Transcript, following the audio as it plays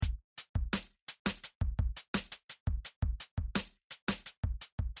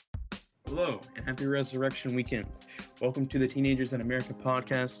Hello, and happy Resurrection Weekend. Welcome to the Teenagers in America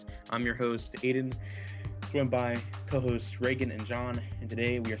podcast. I'm your host, Aiden, joined by co-hosts Reagan and John, and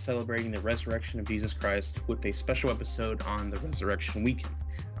today we are celebrating the resurrection of Jesus Christ with a special episode on the Resurrection Weekend.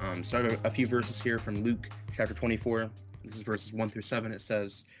 So I have a few verses here from Luke chapter 24. This is verses 1 through 7. It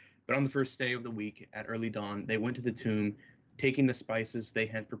says, "But on the first day of the week, at early dawn, they went to the tomb, taking the spices they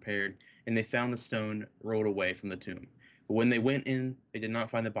had prepared, and they found the stone rolled away from the tomb. But when they went in, they did not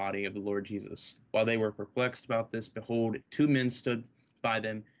find the body of the Lord Jesus. While they were perplexed about this, behold, two men stood by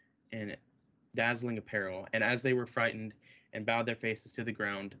them in dazzling apparel. And as they were frightened and bowed their faces to the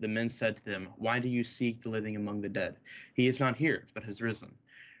ground, the men said to them, 'Why do you seek the living among the dead? He is not here, but has risen.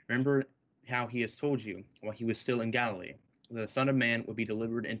 Remember how he has told you while he was still in Galilee, that the Son of Man would be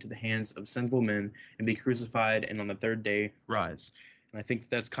delivered into the hands of sinful men and be crucified, and on the third day rise.'" And I think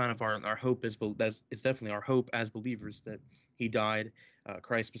that's kind of our hope it's definitely our hope as believers that he died,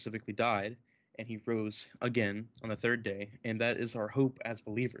 Christ specifically died, and he rose again on the third day, and that is our hope as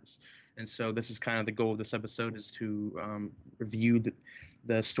believers. And so this is kind of the goal of this episode, is to review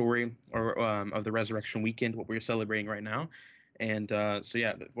the story of the resurrection weekend, what we're celebrating right now. And what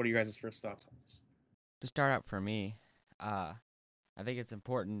are your guys' first thoughts on this? To start out for me, I think it's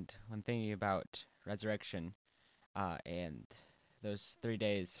important when thinking about resurrection and those 3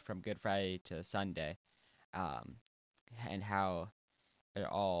 days from Good Friday to Sunday, um, and how it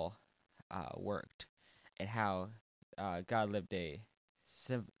all worked, and how God lived a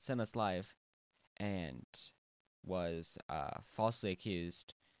sinless life and was falsely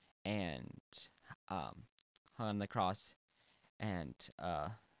accused and um, hung on the cross and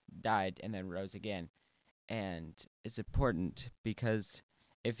died and then rose again. And it's important because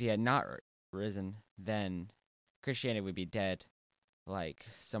if he had not risen, then Christianity would be dead, like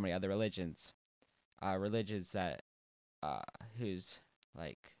so many other religions. Religions that whose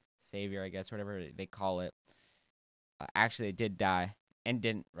like savior, I guess, whatever they call it, actually did die and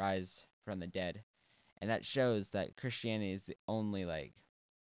didn't rise from the dead, and that shows that Christianity is the only like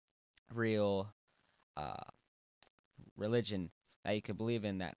real uh, religion that you could believe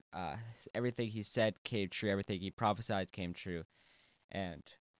in. That everything he said came true, everything he prophesied came true. And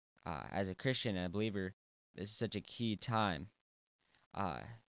as a Christian and a believer, this is such a key time uh,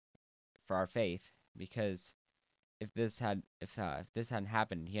 for our faith, because if this hadn't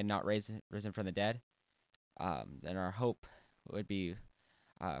happened, he had not risen from the dead, then our hope would be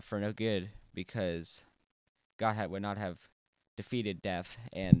for no good, because would not have defeated death,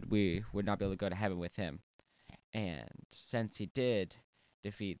 and we would not be able to go to heaven with him. And since he did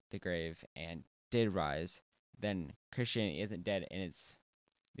defeat the grave and did rise, then Christianity isn't dead, and it's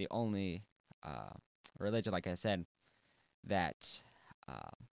the only religion, like I said, that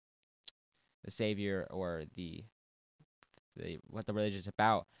uh, the Savior, or the what the religion is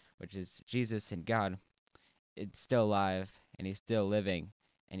about, which is Jesus and God, it's still alive, and he's still living,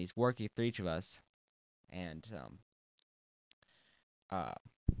 and he's working through each of us, and uh,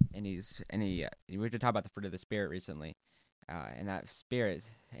 we were to talk about the fruit of the Spirit recently, and that Spirit,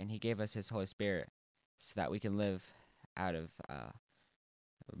 and he gave us his Holy Spirit so that we can live out of a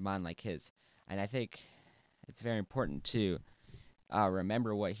mind like his. And I think it's very important to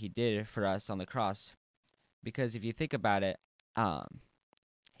remember what he did for us on the cross, because if you think about it,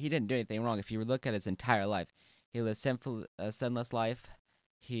 he didn't do anything wrong. If you look at his entire life, he lived sinless life.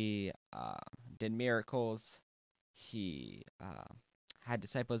 He did miracles. He had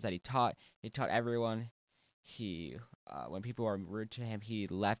disciples that he taught. He taught everyone. He when people were rude to him, he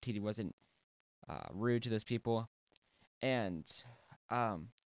left. He wasn't rude to those people. And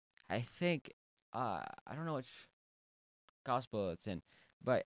I think I don't know which gospel it's in,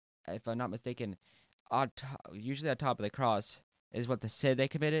 but if I'm not mistaken, usually on top of the cross is what the sin they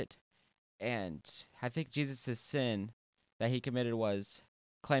committed. And I think Jesus' sin that he committed was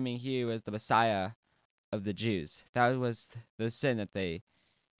claiming he was the Messiah of the Jews. That was the sin that they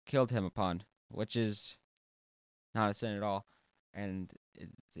killed him upon, which is not a sin at all. And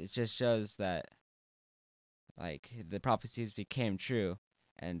it just shows that like the prophecies became true,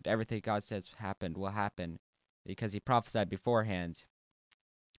 and everything God says happened will happen, because he prophesied beforehand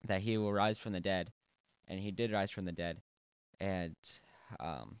that he will rise from the dead, and he did rise from the dead. And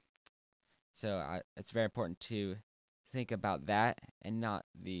um, it's very important to think about that, and not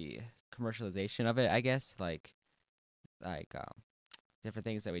the commercialization of it, I guess, like different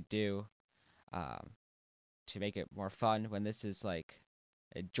things that we do um, to make it more fun, when this is like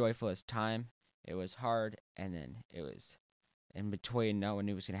a joyfulest time. It was hard, and then it was in between, no one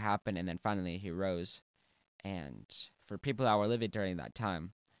knew what was going to happen, and then finally he rose. And for people that were living during that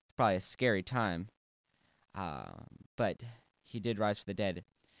time, it's probably a scary time, but he did rise from the dead.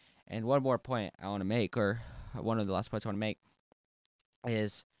 And one more point I want to make, or one of the last points I want to make,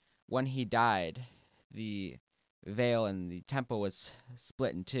 is when he died, the veil in the temple was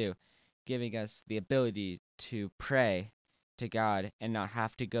split in two, giving us the ability to pray to God and not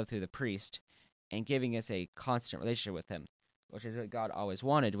have to go through the priest, and giving us a constant relationship with Him, which is what God always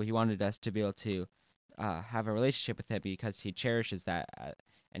wanted. He wanted us to be able to have a relationship with Him because He cherishes that,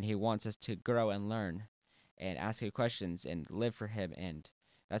 and He wants us to grow and learn, and ask Him questions and live for Him, and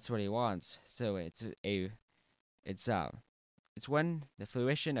that's what He wants. So it's it's when the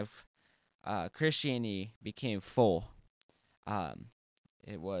fruition of Christianity became full. Um,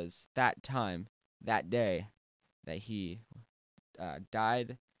 it was that time, that day, that He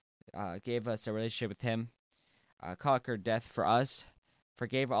died, gave us a relationship with Him, conquered death for us,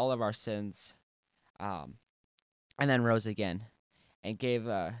 forgave all of our sins, um, and then rose again, and gave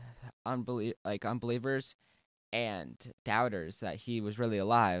unbelievers and doubters that He was really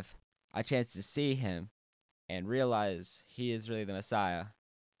alive a chance to see Him and realize He is really the Messiah,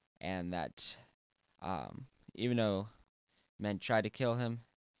 and that um, even though men tried to kill Him,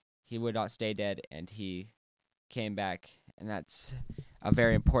 He would not stay dead, and He came back, and that's a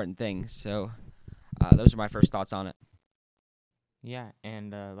very important thing. So those are my first thoughts on it. Yeah,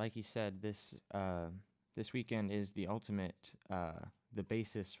 and like you said, this weekend is the ultimate, the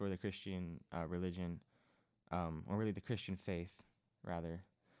basis for the Christian religion, or really the Christian faith, rather.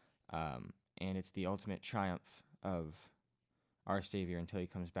 And it's the ultimate triumph of our Savior until He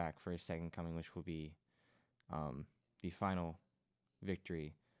comes back for His second coming, which will be the final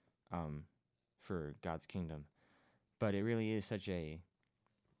victory for God's kingdom. But it really is such a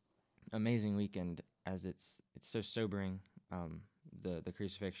amazing weekend, as it's so sobering. The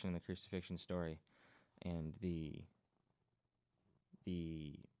crucifixion and the crucifixion story, and the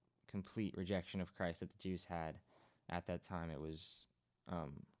complete rejection of Christ that the Jews had at that time. It was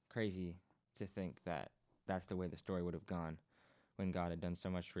crazy to think that that's the way the story would have gone when God had done so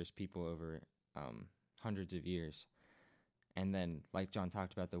much for His people over hundreds of years. And then, like John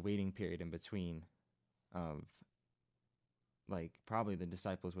talked about, the waiting period in between of, like, probably the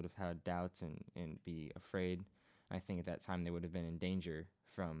disciples would have had doubts and be afraid. I think at that time they would have been in danger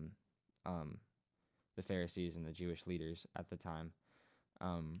from the Pharisees and the Jewish leaders at the time.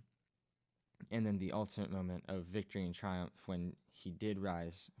 And then the ultimate moment of victory and triumph when He did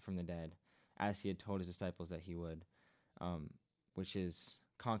rise from the dead, as He had told His disciples that He would, which is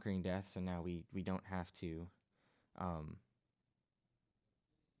conquering death. So now we don't have to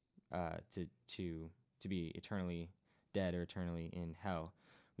be eternally dead or eternally in hell.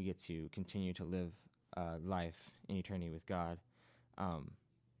 We get to continue to live life in eternity with God,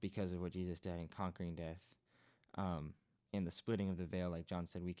 because of what Jesus did in conquering death. In the splitting of the veil, like John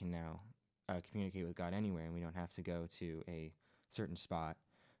said, we can now communicate with God anywhere, and we don't have to go to a certain spot,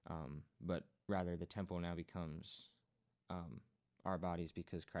 but rather the temple now becomes our bodies,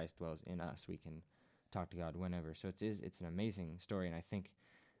 because Christ dwells in us. We can talk to God whenever. So it's an amazing story, and I think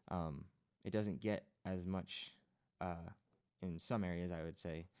it doesn't get as much, in some areas, I would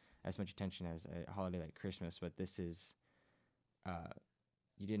say, as much attention as a holiday like Christmas. But this is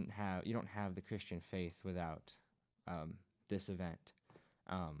you don't have the Christian faith without this event,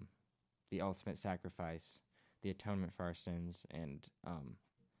 the ultimate sacrifice, the atonement for our sins, and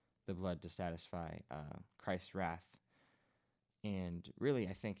the blood to satisfy Christ's wrath. And really,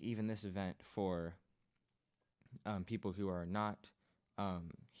 I think even this event for people who are not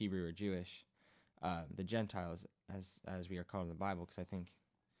Hebrew or Jewish, the Gentiles, as we are called in the Bible, because I think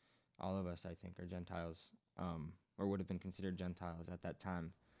all of us, are Gentiles, or would have been considered Gentiles at that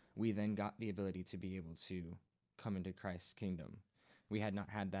time. We then got the ability to be able to come into Christ's kingdom. We had not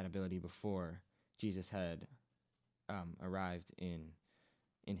had that ability before Jesus had arrived in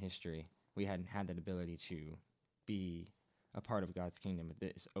history. We hadn't had that ability to be a part of God's kingdom. But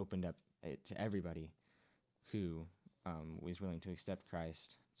this opened up it to everybody who was willing to accept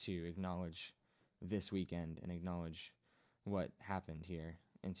Christ, to acknowledge this weekend and acknowledge what happened here,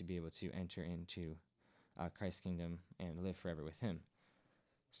 and to be able to enter into Christ's kingdom and live forever with Him.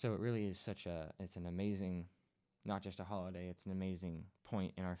 So it really is it's an amazing, not just a holiday, it's an amazing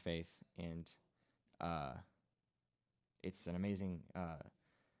point in our faith, and it's an amazing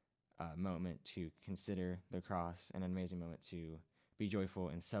moment to consider the cross, and an amazing moment to be joyful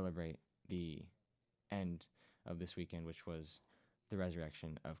and celebrate the end of this weekend, which was the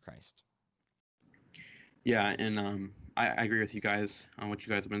resurrection of Christ. Yeah, and I agree with you guys on what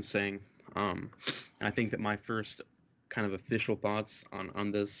you guys have been saying. I think that my first kind of official thoughts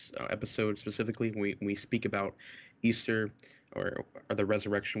on this episode specifically, when we speak about Easter, or the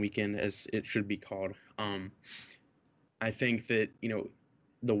resurrection weekend, as it should be called. I think that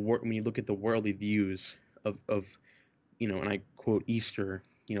when you look at the worldly views of and I quote Easter,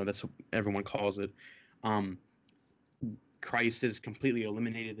 that's what everyone calls it. Um, Christ is completely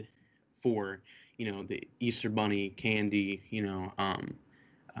eliminated for the Easter bunny, candy,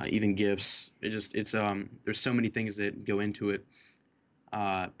 even gifts. There's so many things that go into it.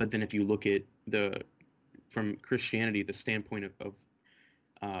 But then if you look at from Christianity, the standpoint of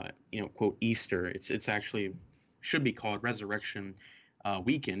quote Easter, it's actually should be called Resurrection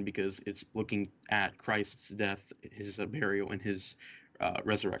Weekend, because it's looking at Christ's death, his burial, and his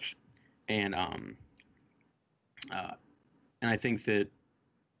resurrection. And uh, and I think that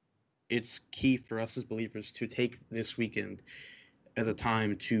it's key for us as believers to take this weekend as a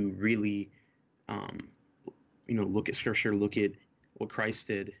time to really, um, look at Scripture, look at what Christ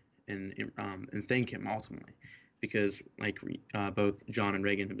did, and thank Him ultimately, because like both John and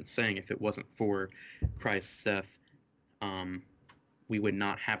Reagan have been saying, if it wasn't for Christ's death, we would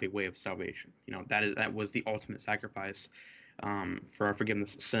not have a way of salvation. That was the ultimate sacrifice for our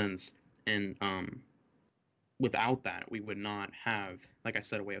forgiveness of sins, and without that, we would not have, like I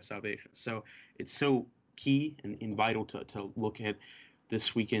said, a way of salvation. So it's so key and vital to look at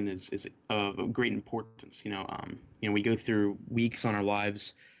this weekend is of great importance. We go through weeks on our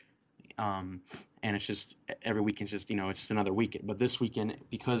lives, and it's just every weekend's just it's just another weekend. But this weekend,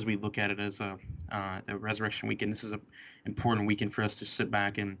 because we look at it as a resurrection weekend, this is an important weekend for us to sit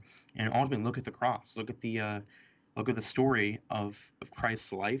back and ultimately look at the cross, look at the story of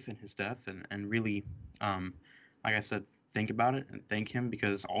Christ's life and his death, and really, like I said, think about it and thank him,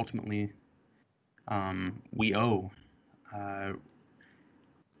 because ultimately, we owe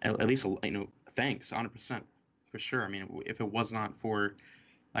at least thanks 100% for sure. I mean, if it was not for,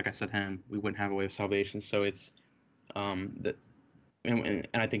 like I said, him, we wouldn't have a way of salvation. So it's that. And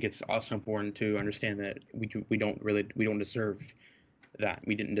I think it's also important to understand that we don't deserve that.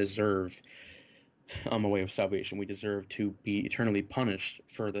 We didn't deserve a way of salvation. We deserve to be eternally punished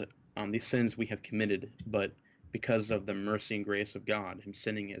for the sins we have committed. But because of the mercy and grace of God, Him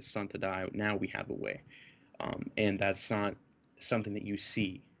sending His Son to die, now we have a way. And that's not something that you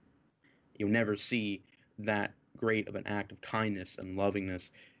see. You'll never see that great of an act of kindness and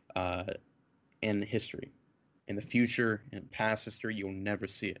lovingness in history. In the future, in past history, you'll never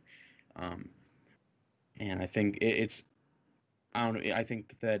see it. Um, and I think it's I don't know. I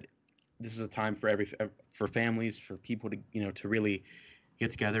think that this is a time for families, for people to to really get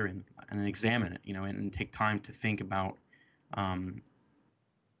together and examine it, and take time to think about um,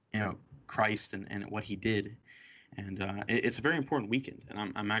 Christ and what He did. And it's a very important weekend,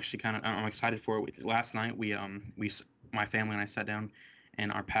 and I'm actually I'm excited for it. Last night my family and I sat down,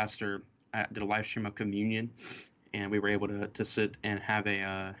 and our pastor did a live stream of communion, and we were able to sit and have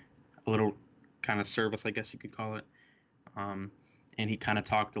a little kind of service, I guess you could call it. Um, and he kind of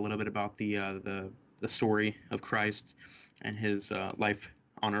talked a little bit about the story of Christ and his life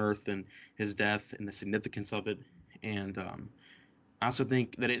on earth and his death and the significance of it. And I also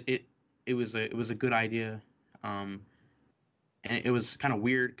think that it was a good idea. Um, and it was kind of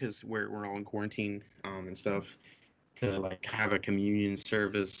weird because we're all in quarantine and stuff, to like have a communion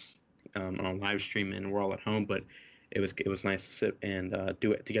service on a live stream, and we're all at home. But it was nice to sit and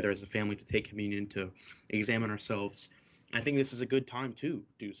do it together as a family, to take communion, to examine ourselves. I think this is a good time to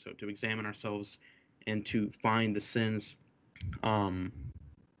do so, to examine ourselves and to find the sins, um,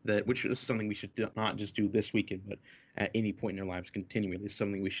 which this is something we should not just do this weekend, but at any point in our lives continually. This is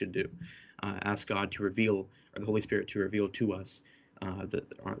something we should do. Ask God to reveal, or the Holy Spirit to reveal to us the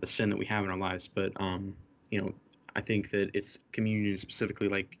sin that we have in our lives. But I think that it's communion specifically,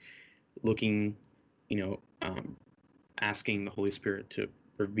 like looking, asking the Holy Spirit to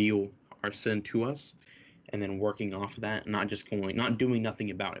reveal our sin to us, and then working off of that, not doing nothing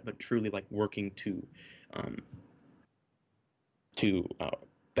about it, but truly like working um, to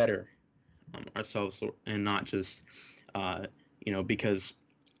better ourselves, and not just because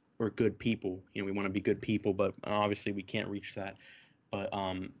we're good people. We want to be good people, but obviously we can't reach that. But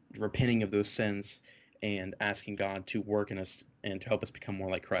repenting of those sins and asking God to work in us and to help us become more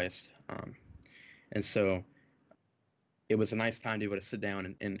like Christ. And so it was a nice time to be able to sit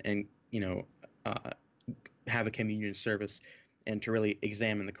down and uh, have a communion service, and to really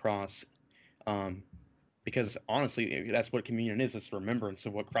examine the cross. Um, because honestly, that's what communion is. It's remembrance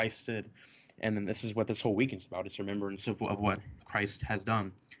of what Christ did. And then this is what this whole weekend's about. It's remembrance of what Christ has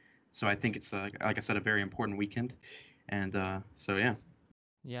done. So I think it's, like I said, a very important weekend. And so, yeah.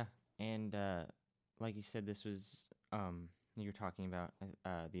 Yeah, and like you said, this was you're talking about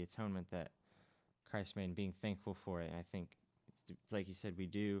the atonement that Christ made and being thankful for it. And I think it's like you said, we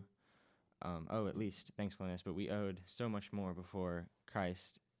do owe at least thankfulness, but we owed so much more before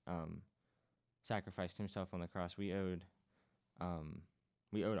Christ sacrificed himself on the cross. We owed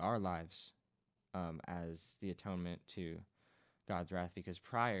our lives as the atonement to God's wrath, because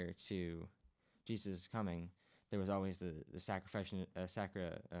prior to Jesus' coming, there was always the sacrificing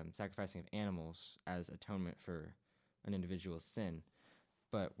of animals as atonement for an individual's sin.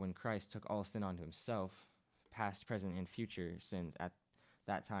 But when Christ took all sin onto himself, past, present, and future sins, at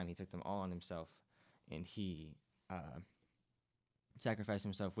that time he took them all on himself, and he sacrificed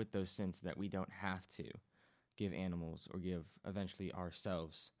himself with those sins so that we don't have to give animals or give eventually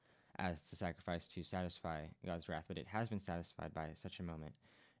ourselves as the sacrifice to satisfy God's wrath. But it has been satisfied by such a moment,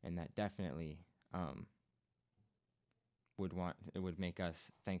 and that definitely would make us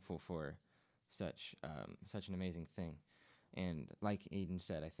thankful for such an amazing thing. And like Eden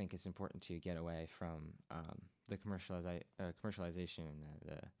said, I think it's important to get away from the commercialization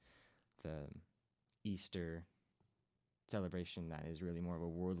and the Easter celebration that is really more of a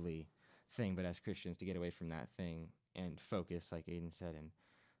worldly thing. But as Christians, to get away from that thing and focus, like Aiden said, and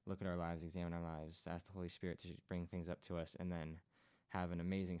look at our lives, examine our lives, ask the Holy Spirit to bring things up to us, and then have an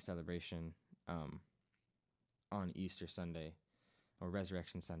amazing celebration on Easter Sunday or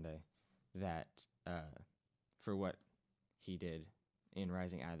Resurrection Sunday, that for what he did in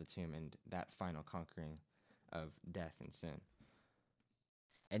rising out of the tomb and that final conquering of death and sin.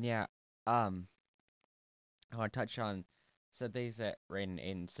 And yeah, I want to touch on some things that Rain and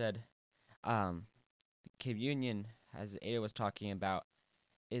Aiden said. Communion, as Ada was talking about,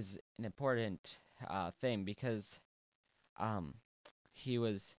 is an important thing, because he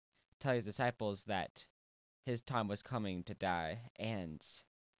was telling his disciples that his time was coming to die, and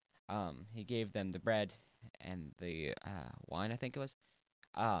he gave them the bread and the wine, I think it was,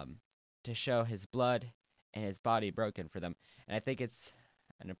 to show his blood and his body broken for them. And I think it's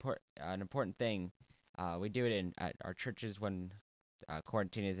an important thing. We do it at our churches when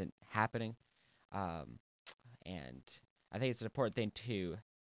quarantine isn't happening, and I think it's an important thing to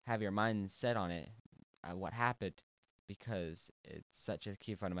have your mind set on it, what happened, because it's such a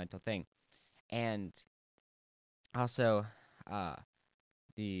key fundamental thing. And also,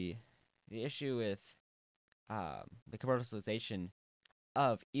 the issue with the commercialization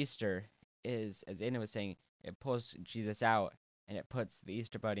of Easter is, as Anna was saying, it pulls Jesus out, and it puts the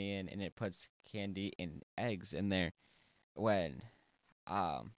Easter bunny in, and it puts candy and eggs in there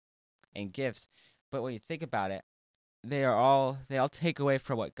and gifts. But when you think about it, they all take away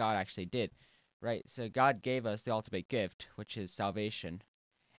from what God actually did, right? So God gave us the ultimate gift, which is salvation,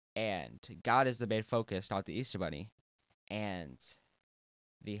 and God is the main focus, not the Easter bunny. And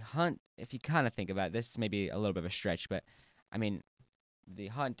the hunt, if you kind of think about it, this may be a little bit of a stretch, but I mean, the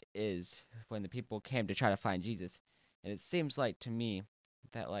hunt is when the people came to try to find Jesus. And it seems like to me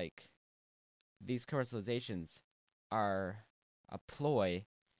that, like, these commercializations are a ploy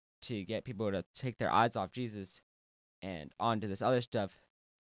to get people to take their eyes off Jesus and onto this other stuff.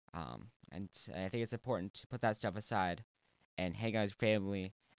 And I think it's important to put that stuff aside and hang out with your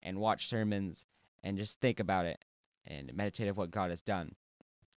family and watch sermons and just think about it and meditate on what God has done.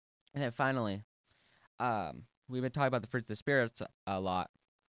 And then finally, we've been talking about the fruits of the Spirit a lot,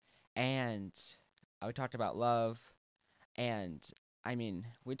 and we talked about love, and I mean,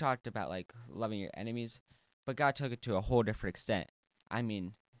 we talked about like loving your enemies, but God took it to a whole different extent. I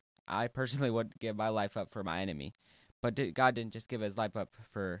mean, I personally would give my life up for my enemy, but God didn't just give his life up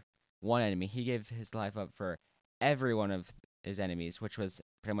for one enemy. He gave his life up for every one of his enemies, which was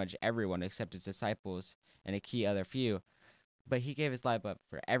pretty much everyone except his disciples and a key other few. But he gave his life up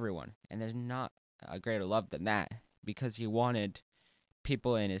for everyone, and there's not a greater love than that, because he wanted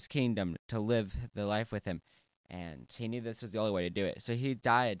people in his kingdom to live the life with him, and he knew this was the only way to do it. So he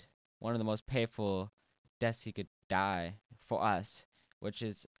died one of the most painful deaths he could die for us, which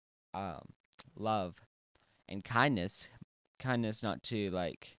is love and kindness. Kindness, not to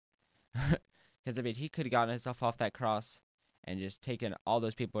like, because I mean, he could have gotten himself off that cross and just taken all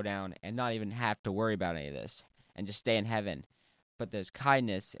those people down and not even have to worry about any of this and just stay in heaven. But there's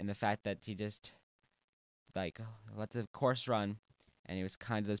kindness in the fact that he just like let the course run, and he was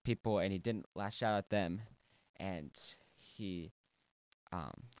kind to those people, and he didn't lash out at them, and he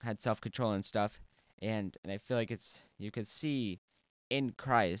had self-control and stuff. And I feel like you could see in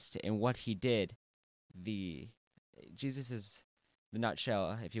Christ and what he did, Jesus is the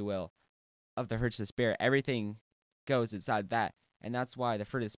nutshell, if you will, of the fruits of the Spirit. Everything goes inside that, and that's why the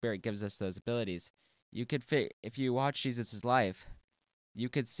fruit of the Spirit gives us those abilities. You could if you watch Jesus' life, you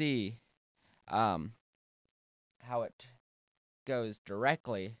could see how it goes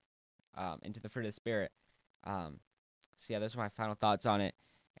directly into the fruit of the Spirit. So yeah, those are my final thoughts on it.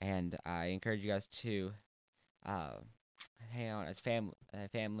 And I encourage you guys to uh, hang out as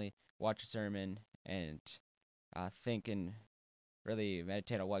family, watch a sermon, and think and really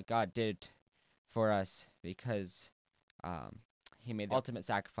meditate on what God did for us, because um, He made the ultimate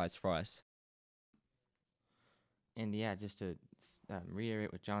sacrifice for us. And yeah, just to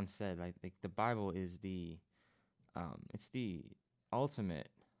reiterate what John said, like the Bible is it's the ultimate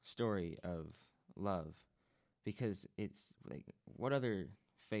story of love, because it's like, what other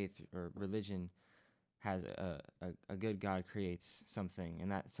faith or religion has a good God creates something,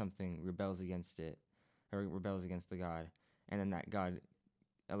 and that something rebels against it, or rebels against the God, and then that God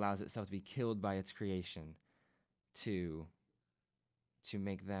allows itself to be killed by its creation to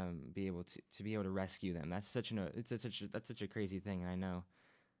make them be able to rescue them. That's such a crazy thing, and I know,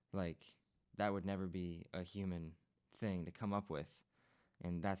 like, that would never be a human thing to come up with,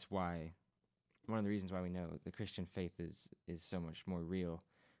 and that's why one of the reasons why we know the Christian faith is so much more real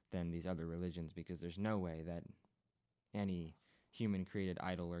than these other religions, because there's no way that any human created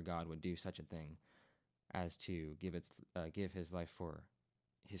idol or God would do such a thing as to give his life for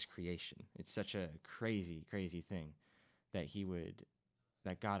his creation. It's such a crazy thing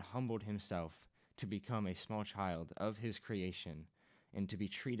that God humbled himself to become a small child of his creation, and to be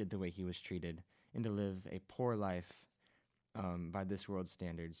treated the way he was treated, and to live a poor life by this world's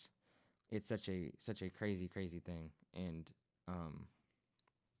standards. It's such a crazy thing, and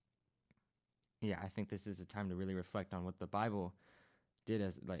yeah, I think this is a time to really reflect on what the Bible did,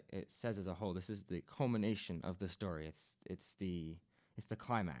 as like it says as a whole. This is the culmination of the story. It's the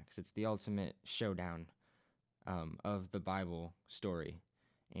climax. It's the ultimate showdown of the Bible story,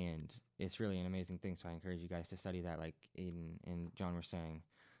 and it's really an amazing thing. So I encourage you guys to study that, like Aiden and John were saying,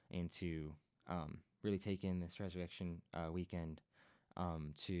 and to really take in this resurrection weekend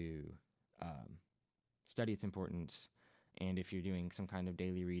to study its importance. And if you're doing some kind of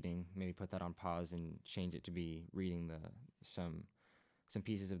daily reading, maybe put that on pause and change it to be reading some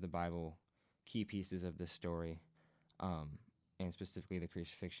pieces of the Bible, key pieces of this story, and specifically the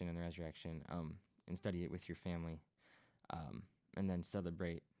crucifixion and the resurrection, and study it with your family, and then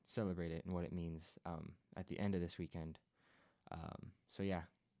celebrate it and what it means at the end of this weekend. So yeah.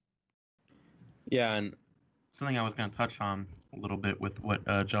 Yeah, and something I was going to touch on a little bit with what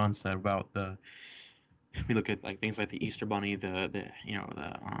John said about we look at like things like the Easter Bunny, the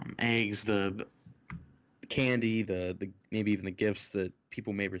eggs, the candy, the maybe even the gifts that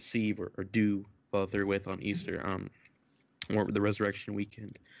people may receive or do while they're with on Easter, or the resurrection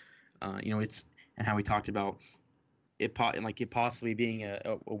weekend. It's, and how we talked about it possibly being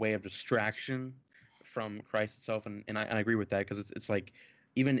a way of distraction from Christ itself, and I agree with that, because it's like,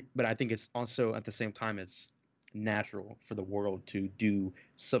 even, but I think it's also at the same time it's natural for the world to do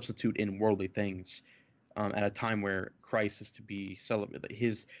substitute in worldly things, at a time where Christ is to be celebrated,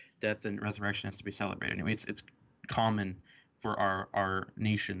 his death and resurrection is to be celebrated. I mean, it's common for our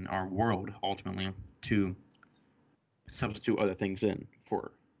nation, our world, ultimately, to substitute other things in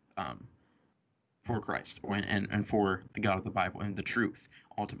for Christ, and for the God of the Bible and the truth,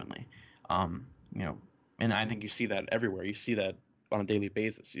 ultimately. Um, you know, and I think you see that everywhere. You see that on a daily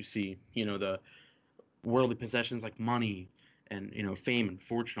basis. You see, the worldly possessions like money and fame and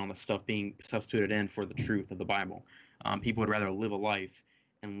fortune, all this stuff being substituted in for the truth of the Bible. People would rather live a life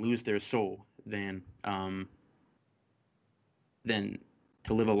and lose their soul than to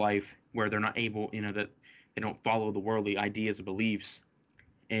live a life where they're not able, that they don't follow the worldly ideas and beliefs,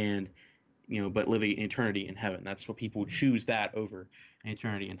 and but living in eternity in heaven. That's what people choose, that over an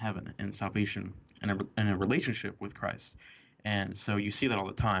eternity in heaven and salvation and a relationship with Christ. And so you see that all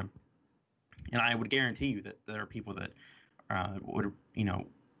the time. And I would guarantee you that there are people that would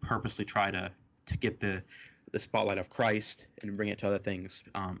purposely try to get the spotlight of Christ and bring it to other things,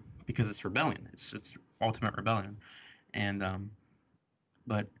 because it's rebellion. It's ultimate rebellion. And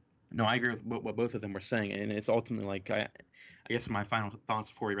but no, I agree with what both of them were saying, and it's ultimately like, I guess my final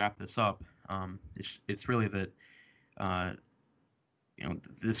thoughts before we wrap this up, it's really that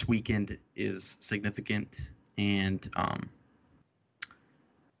this weekend is significant, and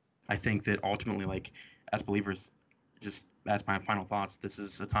I think that ultimately, like, as believers, just as my final thoughts, this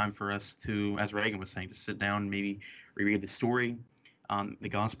is a time for us to, as Reagan was saying, to sit down and maybe reread the story, the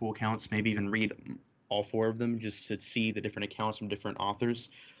gospel accounts, maybe even read all four of them, just to see the different accounts from different authors,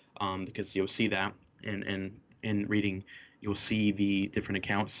 because you'll see that in reading, you'll see the different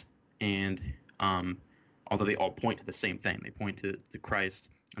accounts, and although they all point to the same thing, they point to Christ,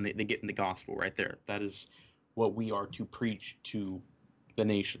 and they get in the gospel right there. That is what we are to preach to the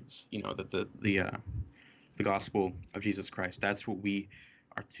nations. That the gospel of Jesus Christ. That's what we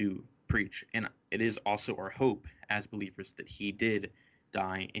are to preach, and it is also our hope as believers that He did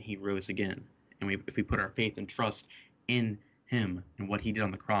die and he rose again. And if we put our faith and trust in him and what he did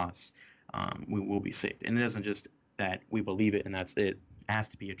on the cross, we will be saved. And it isn't just that we believe it and that's it. It has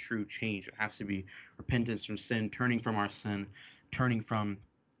to be a true change. It has to be repentance from sin, turning from our sin, turning from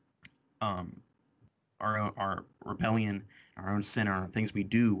our rebellion, our own sin, our things we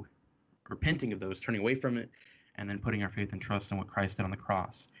do, repenting of those, turning away from it, and then putting our faith and trust in what Christ did on the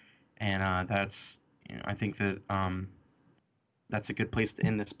cross. And that's, I think that that's a good place to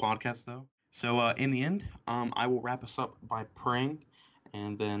end this podcast, though. So in the end, I will wrap us up by praying,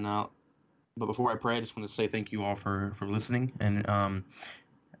 and then, but before I pray, I just want to say thank you all for listening, and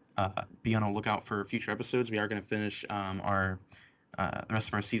be on a lookout for future episodes. We are going to finish the rest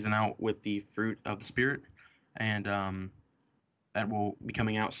of our season out with the fruit of the Spirit, and that will be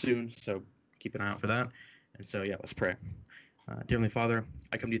coming out soon. So keep an eye out for that. And so yeah, let's pray. Dear Heavenly Father,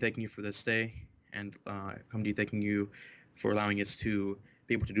 I come to you thanking you for this day, and I come to you thanking you for allowing us to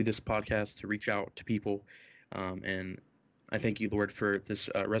be able to do this podcast, to reach out to people, and I thank you, Lord, for this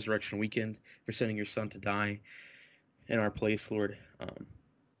resurrection weekend, for sending your Son to die in our place, Lord.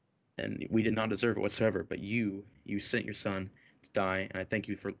 And we did not deserve it whatsoever, but you sent your Son to die, and I thank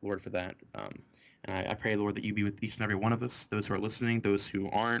you, Lord, for that. And I pray, Lord, that you be with each and every one of us, those who are listening, those who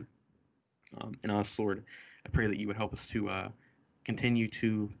aren't, and us, Lord. I pray that you would help us to continue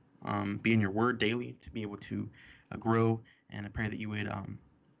to be in your word daily, to be able to grow, and I pray that you would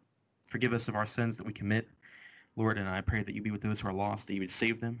forgive us of our sins that we commit, Lord, and I pray that you be with those who are lost, that you would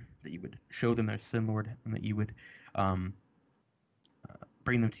save them, that you would show them their sin, Lord, and that you would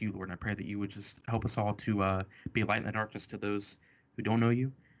bring them to you, Lord. And I pray that you would just help us all to be a light in the darkness to those who don't know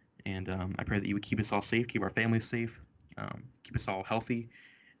you, and I pray that you would keep us all safe, keep our families safe, keep us all healthy,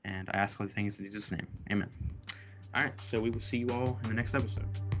 and I ask all these things in Jesus' name. Amen. All right, so we will see you all in the next episode.